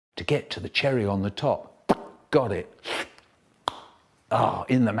get to the cherry on the top. Got it. Oh,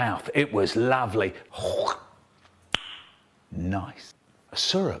 in the mouth. It was lovely. Nice. A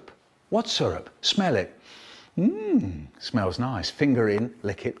syrup. What syrup? Smell it. Smells nice. Finger in,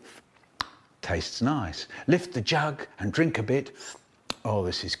 lick it. Tastes nice. Lift the jug and drink a bit. Oh,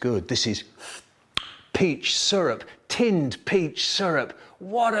 this is good. This is peach syrup, tinned peach syrup.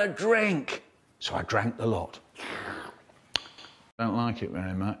 What a drink. So I drank the lot. Don't like it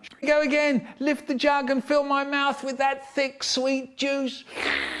very much. Go again. Lift the jug and fill my mouth with that thick, sweet juice.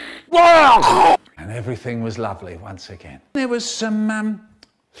 And everything was lovely once again. There was some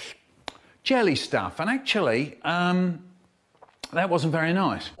jelly stuff, and actually, that wasn't very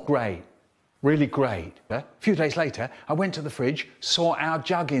nice. Great. Really great. A few days later, I went to the fridge, saw our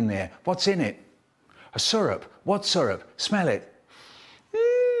jug in there. What's in it? A syrup. What syrup? Smell it.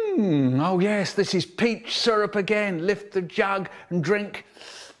 Oh yes, this is peach syrup again. Lift the jug and drink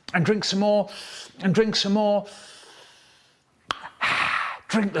some more, and drink some more.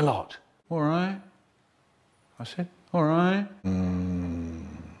 Drink the lot. All right. I said, all right.